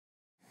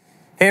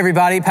Hey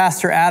everybody,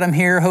 Pastor Adam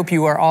here. Hope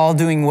you are all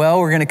doing well.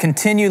 We're going to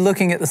continue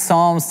looking at the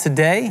Psalms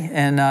today,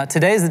 and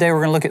today is the day we're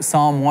going to look at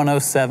Psalm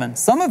 107.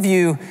 Some of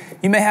you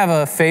may have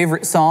a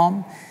favorite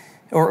psalm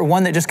or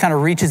one that just kind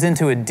of reaches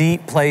into a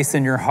deep place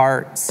in your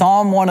heart.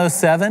 Psalm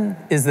 107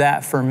 is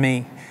that for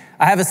me.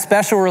 I have a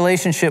special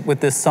relationship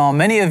with this psalm.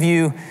 Many of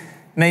you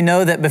may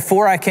know that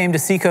before I came to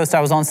Seacoast, I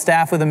was on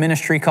staff with a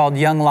ministry called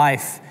Young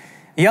Life.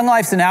 Young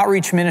Life's an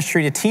outreach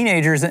ministry to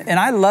teenagers, and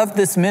I loved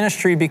this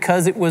ministry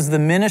because it was the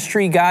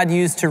ministry God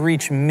used to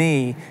reach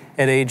me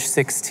at age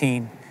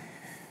 16.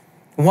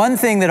 One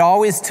thing that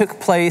always took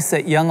place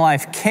at Young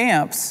Life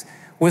camps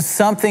was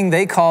something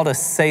they called a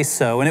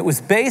say-so, and it was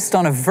based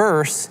on a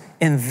verse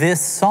in this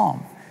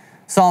psalm.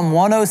 Psalm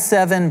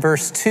 107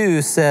 verse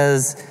 2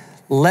 says,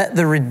 "Let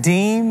the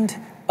redeemed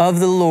of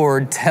the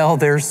Lord tell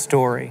their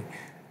story."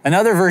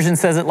 Another version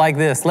says it like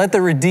this, "Let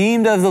the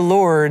redeemed of the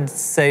Lord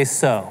say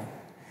so."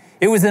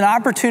 It was an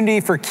opportunity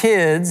for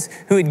kids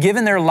who had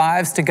given their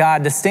lives to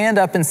God to stand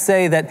up and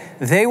say that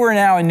they were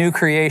now a new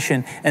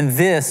creation and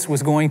this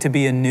was going to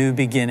be a new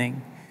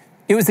beginning.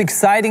 It was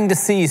exciting to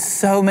see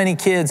so many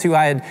kids who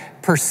I had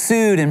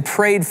pursued and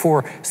prayed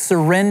for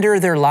surrender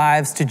their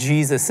lives to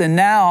Jesus and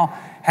now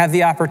have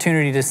the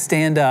opportunity to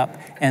stand up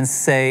and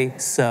say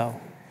so.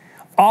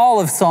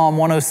 All of Psalm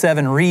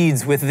 107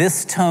 reads with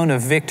this tone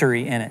of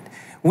victory in it.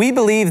 We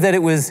believe that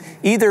it was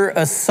either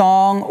a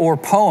song or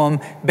poem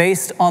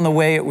based on the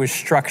way it was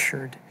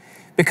structured,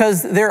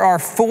 because there are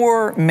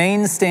four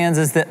main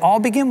stanzas that all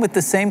begin with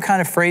the same kind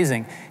of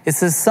phrasing. It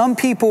says, some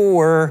people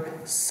were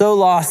so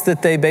lost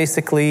that they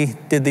basically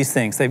did these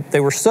things. They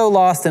were so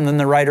lost, and then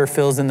the writer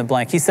fills in the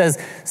blank. He says,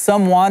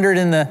 some wandered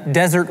in the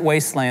desert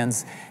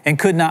wastelands and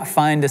could not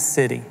find a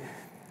city.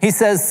 He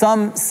says,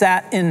 some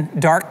sat in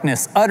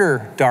darkness,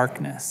 utter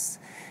darkness,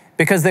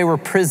 because they were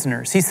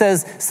prisoners. He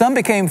says, some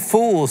became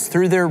fools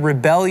through their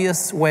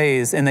rebellious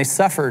ways and they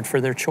suffered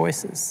for their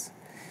choices.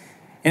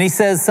 And he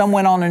says, some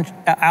went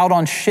out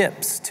on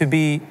ships to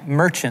be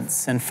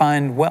merchants and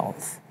find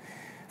wealth.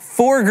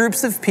 Four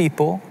groups of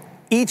people,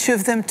 each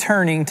of them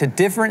turning to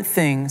different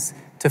things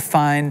to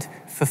find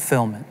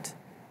fulfillment,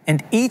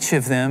 and each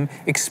of them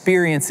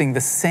experiencing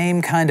the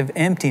same kind of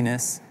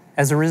emptiness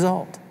as a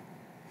result.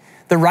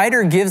 The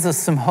writer gives us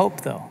some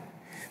hope though,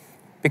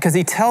 because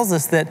he tells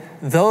us that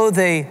though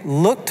they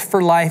looked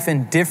for life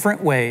in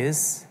different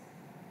ways,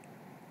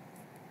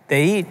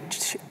 they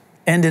each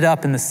ended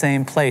up in the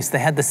same place. They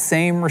had the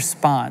same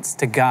response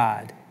to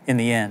God in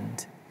the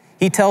end.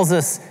 He tells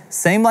us,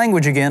 same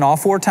language again, all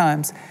four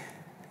times,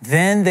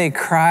 then they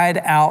cried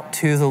out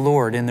to the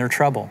Lord in their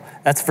trouble.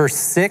 That's verse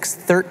 6,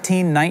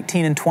 13,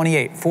 19, and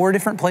 28, four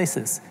different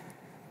places.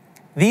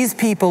 These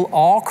people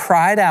all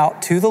cried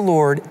out to the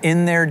Lord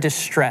in their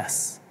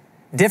distress.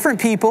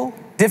 Different people,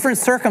 different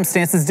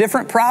circumstances,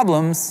 different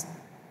problems,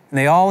 and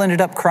they all ended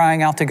up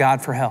crying out to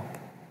God for help.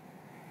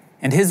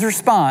 And his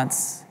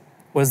response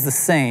was the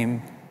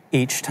same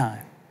each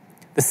time.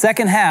 The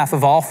second half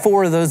of all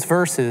four of those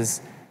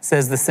verses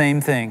says the same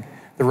thing.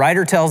 The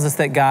writer tells us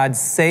that God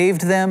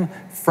saved them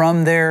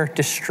from their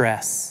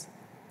distress.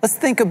 Let's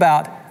think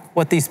about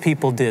what these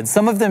people did.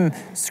 Some of them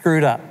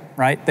screwed up,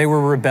 right? They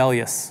were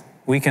rebellious.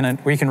 We can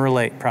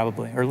relate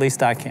probably, or at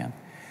least I can.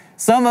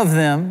 Some of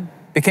them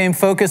became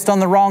focused on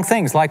the wrong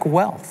things like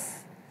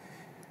wealth.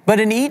 But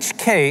in each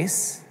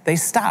case, they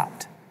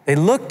stopped. They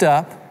looked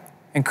up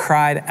and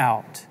cried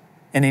out.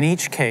 And in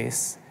each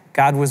case,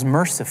 God was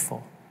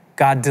merciful.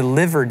 God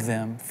delivered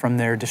them from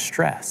their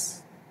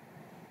distress.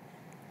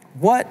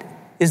 What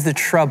is the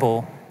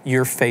trouble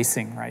you're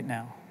facing right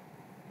now?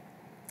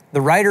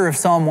 The writer of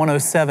Psalm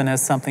 107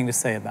 has something to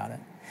say about it.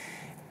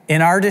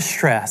 In our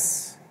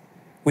distress,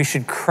 we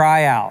should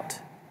cry out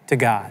to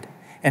God.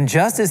 And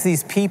just as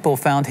these people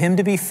found him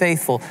to be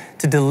faithful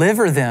to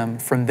deliver them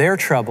from their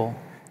trouble,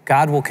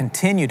 God will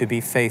continue to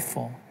be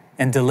faithful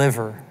and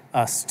deliver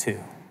us too.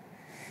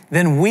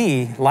 Then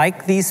we,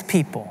 like these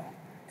people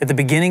at the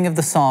beginning of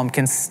the psalm,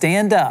 can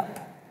stand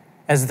up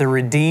as the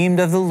redeemed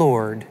of the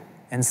Lord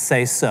and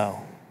say so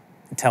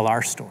and tell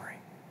our story.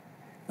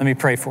 Let me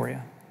pray for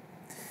you.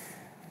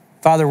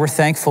 Father, we're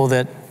thankful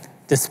that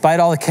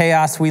despite all the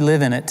chaos we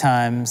live in at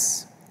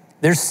times,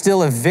 there's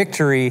still a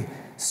victory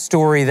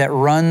story that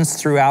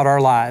runs throughout our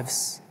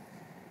lives.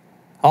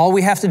 All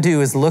we have to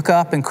do is look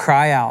up and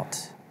cry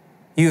out.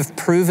 You have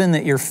proven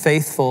that you're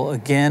faithful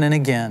again and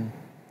again.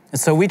 And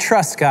so we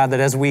trust, God,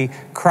 that as we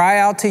cry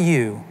out to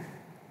you,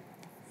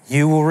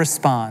 you will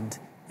respond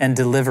and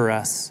deliver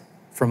us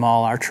from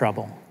all our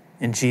trouble.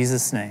 In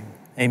Jesus' name,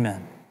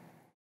 amen.